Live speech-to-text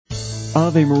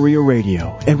Ave Maria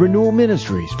Radio and Renewal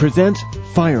Ministries presents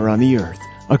Fire on the Earth,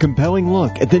 a compelling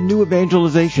look at the new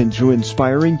evangelization through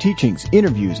inspiring teachings,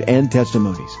 interviews, and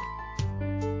testimonies.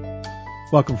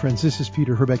 Welcome, friends. This is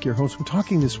Peter Herbeck, your host. We're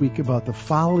talking this week about the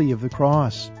folly of the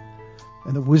cross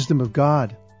and the wisdom of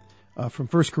God. From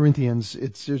 1 Corinthians,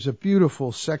 there's a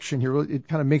beautiful section here. It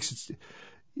kind of makes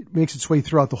its way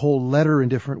throughout the whole letter in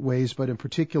different ways, but in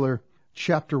particular,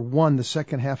 chapter 1, the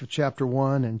second half of chapter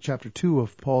 1 and chapter 2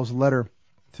 of Paul's letter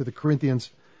to the Corinthians,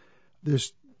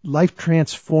 there's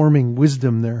life-transforming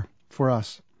wisdom there for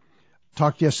us.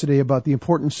 Talked yesterday about the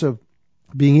importance of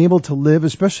being able to live,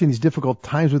 especially in these difficult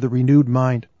times, with a renewed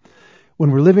mind.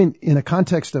 When we're living in a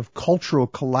context of cultural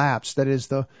collapse, that is,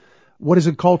 what is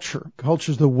a culture?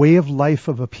 Culture is the way of life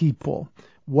of a people,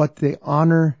 what they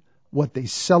honor, what they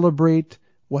celebrate,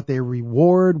 what they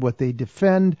reward, what they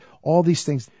defend, all these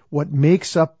things. What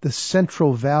makes up the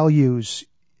central values,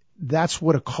 that's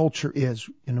what a culture is.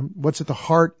 What's at the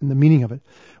heart and the meaning of it.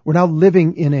 We're now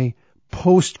living in a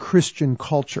post-Christian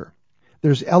culture.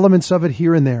 There's elements of it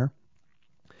here and there,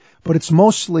 but it's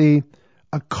mostly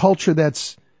a culture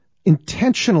that's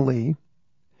intentionally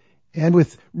and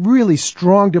with really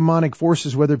strong demonic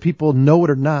forces, whether people know it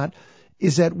or not,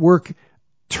 is at work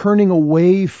turning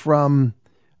away from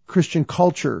Christian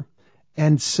culture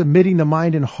and submitting the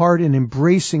mind and heart and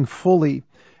embracing fully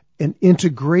an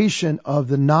integration of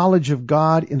the knowledge of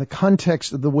God in the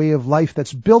context of the way of life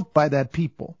that's built by that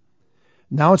people.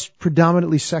 Now it's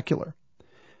predominantly secular.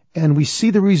 And we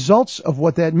see the results of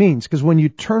what that means, because when you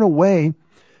turn away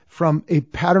from a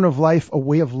pattern of life, a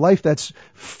way of life that's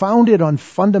founded on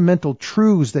fundamental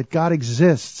truths that God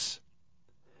exists,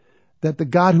 that the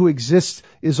God who exists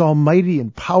is almighty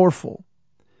and powerful,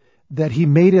 that he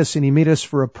made us and he made us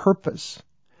for a purpose.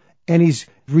 And he's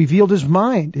revealed his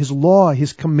mind, his law,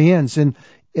 his commands. And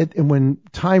when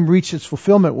time reached its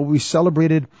fulfillment, what we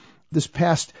celebrated this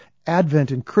past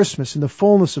Advent and Christmas, in the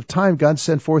fullness of time, God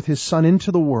sent forth his Son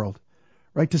into the world,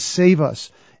 right, to save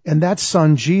us. And that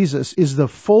Son, Jesus, is the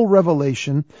full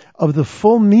revelation of the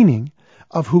full meaning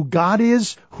of who God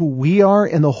is, who we are,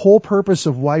 and the whole purpose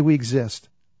of why we exist.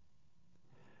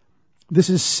 This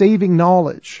is saving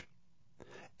knowledge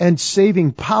and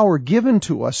saving power given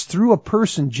to us through a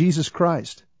person, Jesus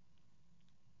Christ.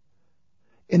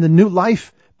 In the new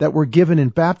life that we're given in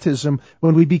baptism,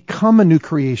 when we become a new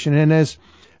creation, and as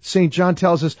St. John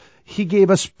tells us, he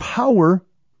gave us power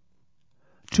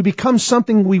to become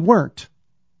something we weren't,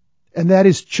 and that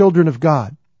is children of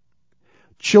God.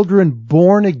 Children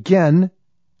born again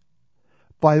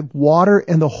by water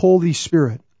and the Holy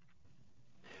Spirit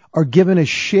are given a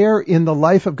share in the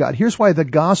life of God. Here's why the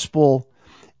gospel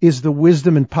is the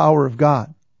wisdom and power of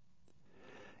God.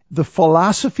 The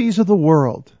philosophies of the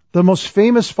world, the most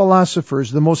famous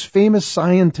philosophers, the most famous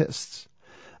scientists,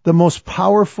 the most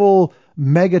powerful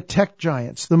mega tech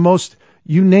giants, the most,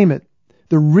 you name it,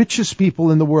 the richest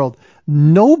people in the world,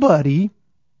 nobody,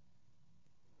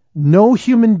 no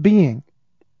human being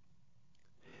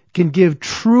can give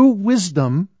true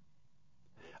wisdom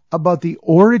about the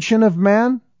origin of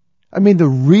man. I mean, the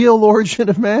real origin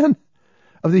of man,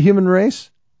 of the human race.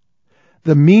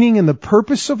 The meaning and the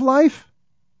purpose of life?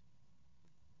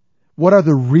 What are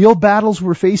the real battles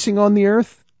we're facing on the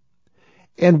earth?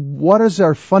 And what is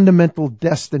our fundamental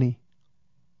destiny?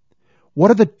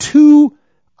 What are the two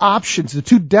options, the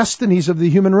two destinies of the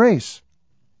human race?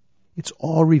 It's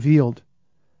all revealed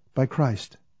by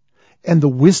Christ. And the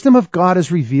wisdom of God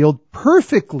is revealed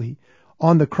perfectly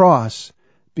on the cross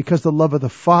because the love of the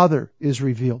Father is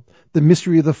revealed. The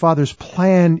mystery of the Father's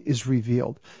plan is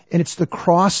revealed. And it's the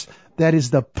cross that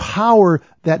is the power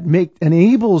that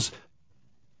enables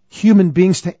human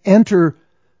beings to enter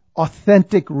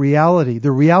authentic reality, the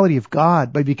reality of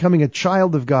God, by becoming a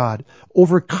child of God,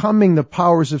 overcoming the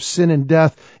powers of sin and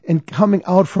death, and coming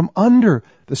out from under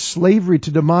the slavery to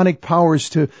demonic powers,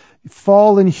 to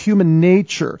fallen human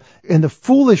nature and the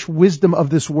foolish wisdom of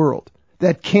this world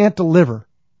that can't deliver.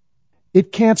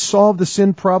 It can't solve the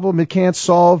sin problem. It can't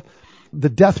solve the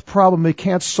death problem. It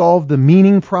can't solve the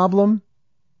meaning problem.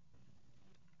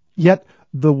 Yet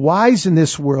the wise in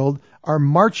this world are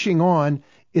marching on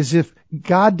as if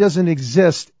God doesn't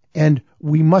exist and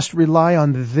we must rely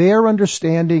on their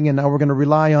understanding, and now we're going to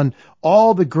rely on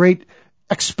all the great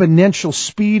exponential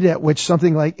speed at which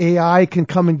something like AI can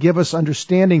come and give us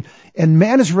understanding. And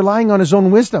man is relying on his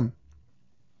own wisdom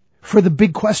for the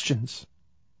big questions.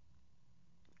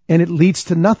 And it leads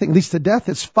to nothing. It leads to death.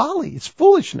 It's folly. It's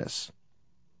foolishness.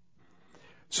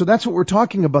 So that's what we're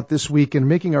talking about this week, and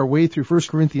making our way through 1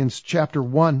 Corinthians chapter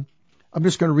 1. I'm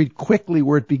just going to read quickly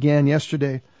where it began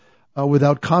yesterday.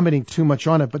 without commenting too much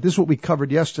on it, but this is what we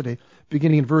covered yesterday,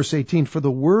 beginning in verse 18. For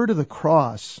the word of the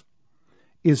cross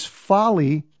is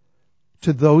folly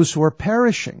to those who are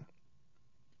perishing,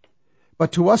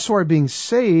 but to us who are being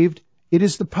saved, it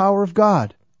is the power of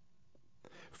God.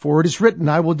 For it is written,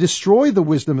 I will destroy the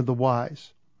wisdom of the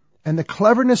wise, and the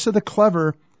cleverness of the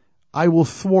clever I will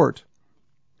thwart.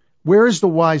 Where is the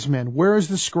wise man? Where is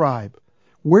the scribe?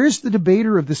 Where is the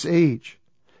debater of this age?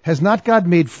 Has not God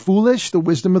made foolish the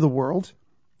wisdom of the world?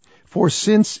 For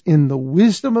since in the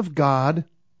wisdom of God,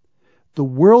 the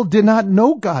world did not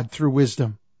know God through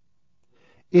wisdom,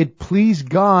 it pleased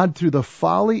God through the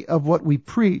folly of what we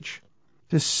preach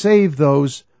to save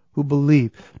those who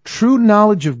believe. True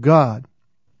knowledge of God,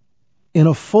 in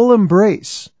a full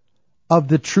embrace of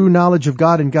the true knowledge of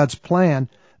God and God's plan,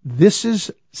 this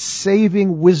is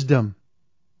saving wisdom.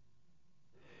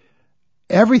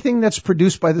 Everything that's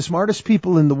produced by the smartest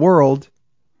people in the world,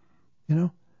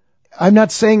 I'm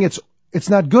not saying it's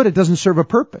not good, it doesn't serve a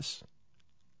purpose.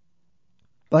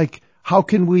 Like, how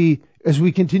can we, as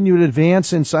we continue to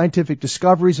advance in scientific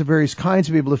discoveries of various kinds,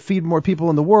 be able to feed more people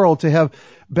in the world, to have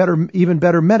even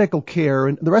better medical care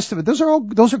and the rest of it, those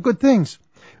are good things.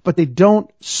 But they don't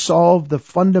solve the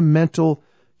fundamental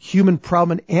human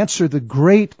problem and answer the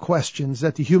great questions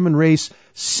that the human race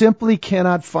simply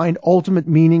cannot find ultimate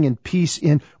meaning and peace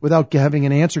in without having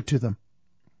an answer to them.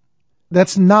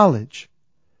 That's knowledge.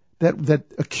 That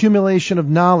accumulation of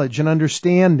knowledge and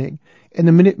understanding and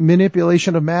the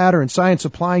manipulation of matter and science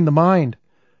applying the mind,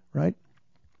 right?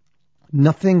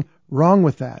 Nothing wrong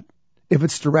with that if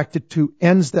it's directed to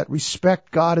ends that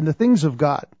respect God and the things of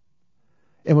God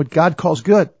and what God calls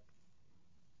good.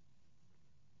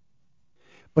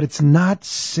 But it's not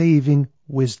saving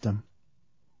wisdom.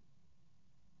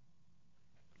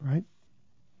 Right?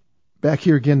 Back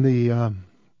here again,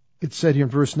 it said here in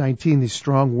verse 19, these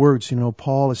strong words,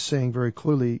 Paul is saying very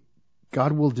clearly,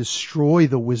 God will destroy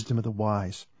the wisdom of the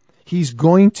wise. He's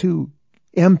going to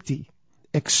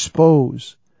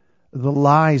expose the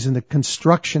lies and the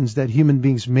constructions that human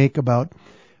beings make about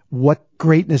what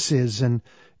greatness is and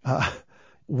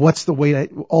what's the way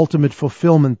to ultimate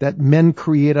fulfillment that men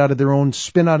create out of their own,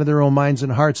 spin out of their own minds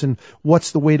and hearts, and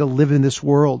what's the way to live in this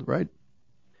world, right?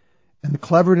 And the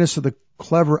cleverness of the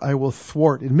clever I will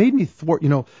thwart. It made me thwart,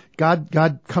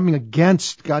 God coming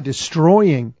against, God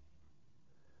destroying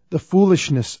the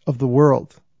foolishness of the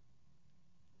world,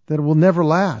 that it will never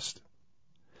last.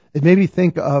 It made me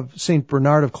think of St.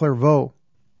 Bernard of Clairvaux,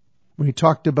 when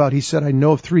he said, I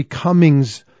know of three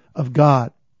comings of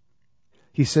God.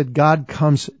 He said, God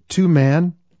comes to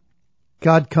man,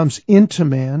 God comes into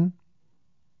man,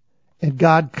 and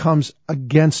God comes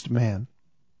against man.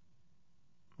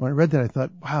 When I read that, I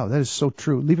thought, wow, that is so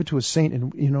true. Leave it to a saint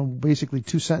in, basically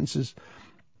 2 sentences.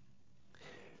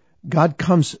 God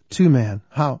comes to man.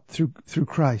 How? Through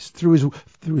Christ, through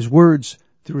his words,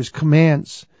 through his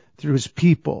commands, through his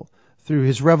people, through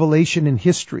his revelation in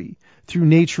history, through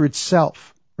nature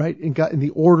itself, right? In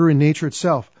the order in nature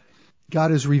itself.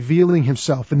 God is revealing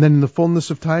himself. And then in the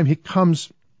fullness of time, he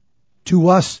comes to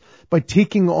us by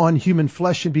taking on human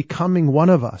flesh and becoming one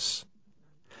of us.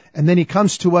 And then he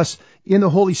comes to us in the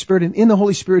Holy Spirit. And in the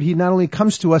Holy Spirit, he not only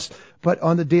comes to us, but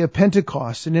on the day of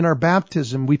Pentecost and in our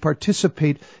baptism, we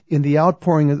participate in the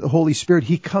outpouring of the Holy Spirit.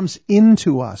 He comes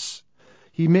into us.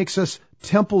 He makes us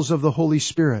temples of the Holy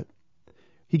Spirit.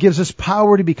 He gives us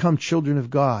power to become children of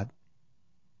God.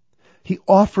 He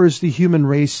offers the human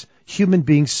race, human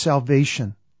beings,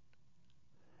 salvation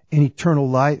and eternal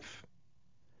life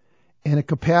and a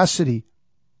capacity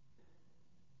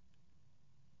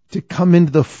to come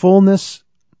into the fullness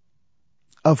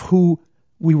of who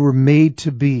we were made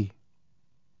to be,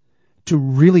 to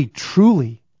really,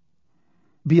 truly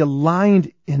be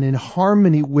aligned and in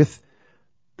harmony with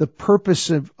the purpose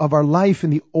of our life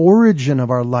and the origin of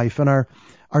our life and our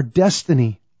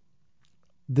destiny,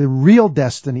 the real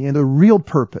destiny and the real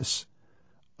purpose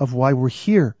of why we're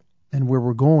here and where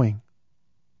we're going.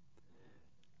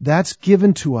 That's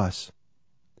given to us.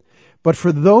 But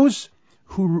for those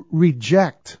who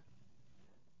reject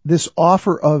this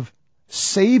offer of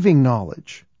saving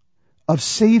knowledge, of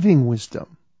saving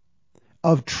wisdom,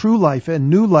 of true life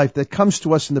and new life that comes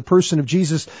to us in the person of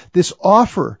Jesus, this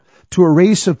offer to a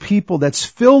race of people that's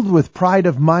filled with pride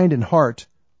of mind and heart,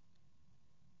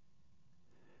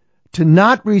 to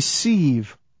not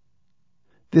receive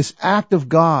this act of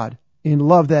God in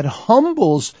love that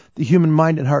humbles the human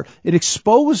mind and heart. It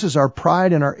exposes our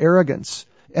pride and our arrogance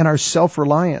and our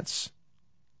self-reliance.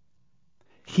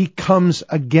 He comes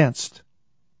against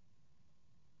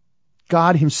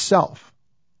God himself.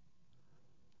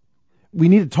 We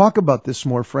need to talk about this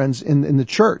more, friends, in the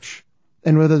church.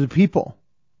 and with other people.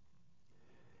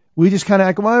 We just kind of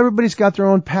act, well, everybody's got their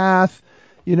own path.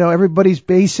 Everybody's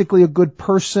basically a good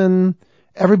person.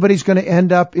 Everybody's going to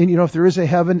end up in, if there is a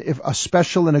heaven, if a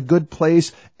special and a good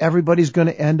place, everybody's going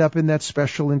to end up in that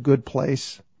special and good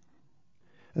place.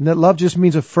 And that love just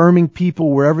means affirming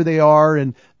people wherever they are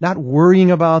and not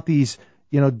worrying about these,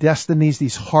 destinies,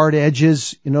 these hard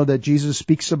edges, that Jesus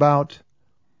speaks about,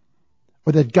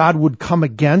 or that God would come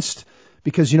against.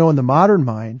 Because, in the modern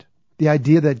mind, the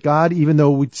idea that God, even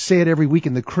though we say it every week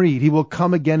in the Creed, He will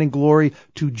come again in glory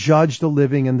to judge the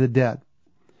living and the dead.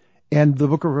 And the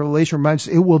book of Revelation reminds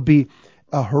us it will be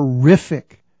a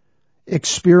horrific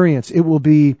experience. It will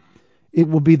be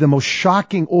the most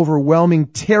shocking, overwhelming,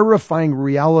 terrifying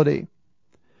reality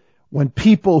when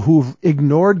people who've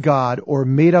ignored God or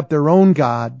made up their own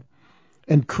God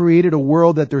and created a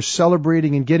world that they're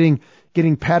celebrating and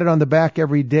getting patted on the back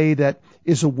every day, that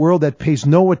is a world that pays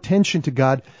no attention to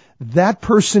God, that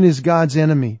person is God's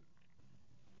enemy.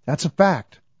 That's a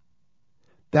fact.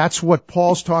 That's what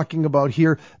Paul's talking about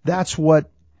here. That's what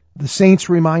the saints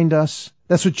remind us.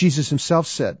 That's what Jesus himself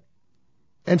said.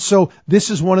 And so this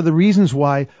is one of the reasons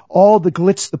why all the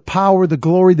glitz, the power, the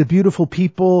glory, the beautiful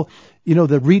people,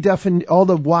 all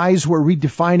the wise who are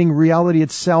redefining reality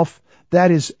itself,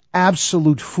 that is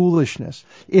absolute foolishness.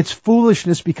 It's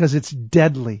foolishness because it's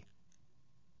deadly.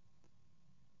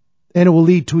 And it will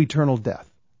lead to eternal death.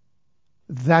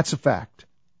 That's a fact.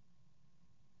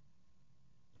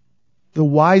 The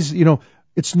wise,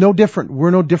 it's no different.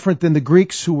 We're no different than the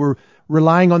Greeks who were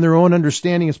relying on their own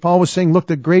understanding. As Paul was saying, look,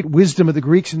 the great wisdom of the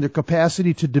Greeks and their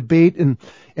capacity to debate and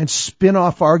spin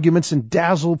off arguments and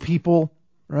dazzle people,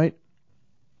 right?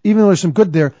 Even though there's some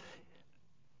good there,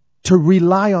 to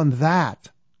rely on that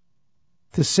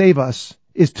to save us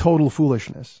is total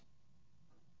foolishness.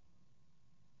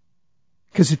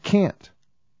 Because it can't.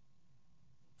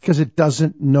 Because it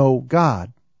doesn't know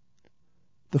God,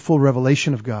 the full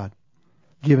revelation of God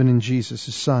given in Jesus,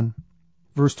 His Son.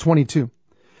 Verse 22.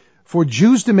 For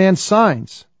Jews demand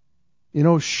signs.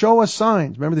 Show us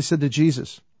signs. Remember they said to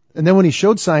Jesus. And then when He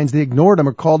showed signs, they ignored Him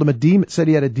or called Him a demon, said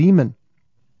He had a demon.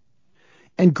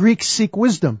 And Greeks seek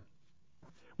wisdom.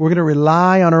 We're going to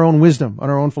rely on our own wisdom, on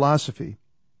our own philosophy.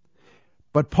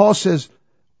 But Paul says,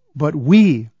 but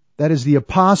we, that is the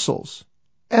apostles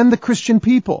and the Christian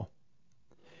people,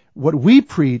 what we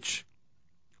preach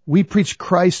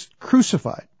Christ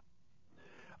crucified.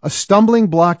 A stumbling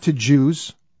block to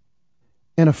Jews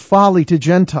and a folly to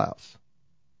Gentiles.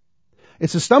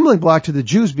 It's a stumbling block to the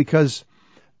Jews because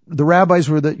the rabbis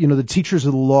were the teachers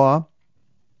of the law.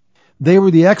 They were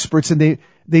the experts, and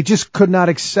they just could not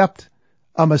accept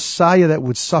a Messiah that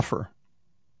would suffer,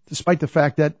 despite the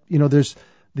fact that, there's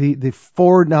the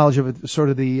foreknowledge of it, sort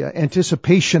of the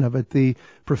anticipation of it, the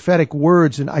prophetic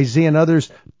words in Isaiah and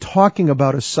others talking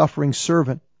about a suffering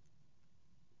servant.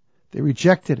 They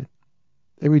rejected it.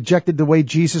 They rejected the way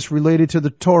Jesus related to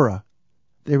the Torah.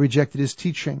 They rejected His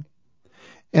teaching.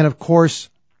 And of course,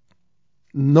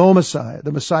 no Messiah.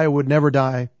 The Messiah would never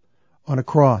die on a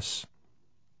cross,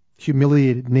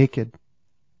 humiliated, naked.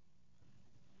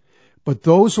 But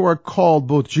those who are called,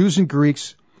 both Jews and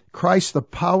Greeks, Christ, the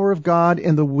power of God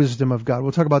and the wisdom of God.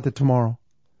 We'll talk about that tomorrow.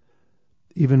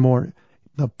 Even more.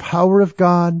 The power of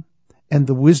God and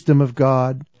the wisdom of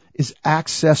God is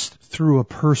accessed through a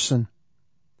person.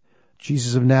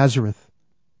 Jesus of Nazareth.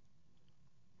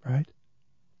 Right?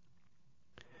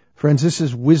 Friends, this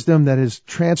is wisdom that is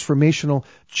transformational.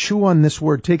 Chew on this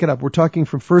word. Take it up. We're talking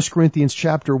from 1 Corinthians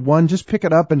chapter 1. Just pick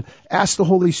it up and ask the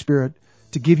Holy Spirit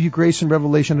to give you grace and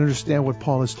revelation to understand what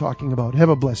Paul is talking about. Have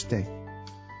a blessed day.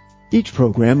 Each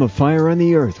program of Fire on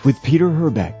the Earth with Peter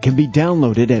Herbeck can be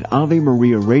downloaded at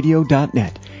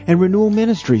AveMariaRadio.net and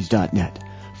RenewalMinistries.net.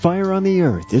 Fire on the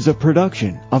Earth is a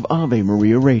production of Ave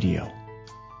Maria Radio.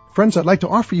 Friends, I'd like to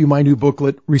offer you my new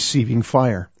booklet, Receiving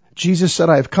Fire. Jesus said,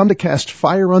 I have come to cast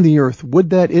fire on the earth. Would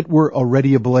that it were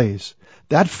already ablaze.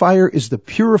 That fire is the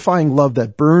purifying love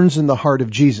that burns in the heart of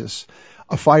Jesus.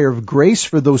 A fire of grace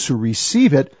for those who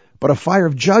receive it, but a fire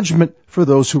of judgment for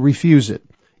those who refuse it.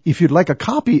 If you'd like a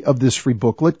copy of this free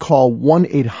booklet, call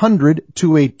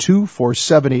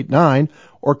 1-800-282-4789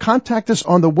 or contact us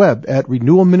on the web at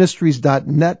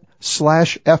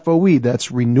renewalministries.net/FOE. That's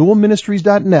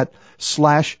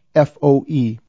renewalministries.net/FOE.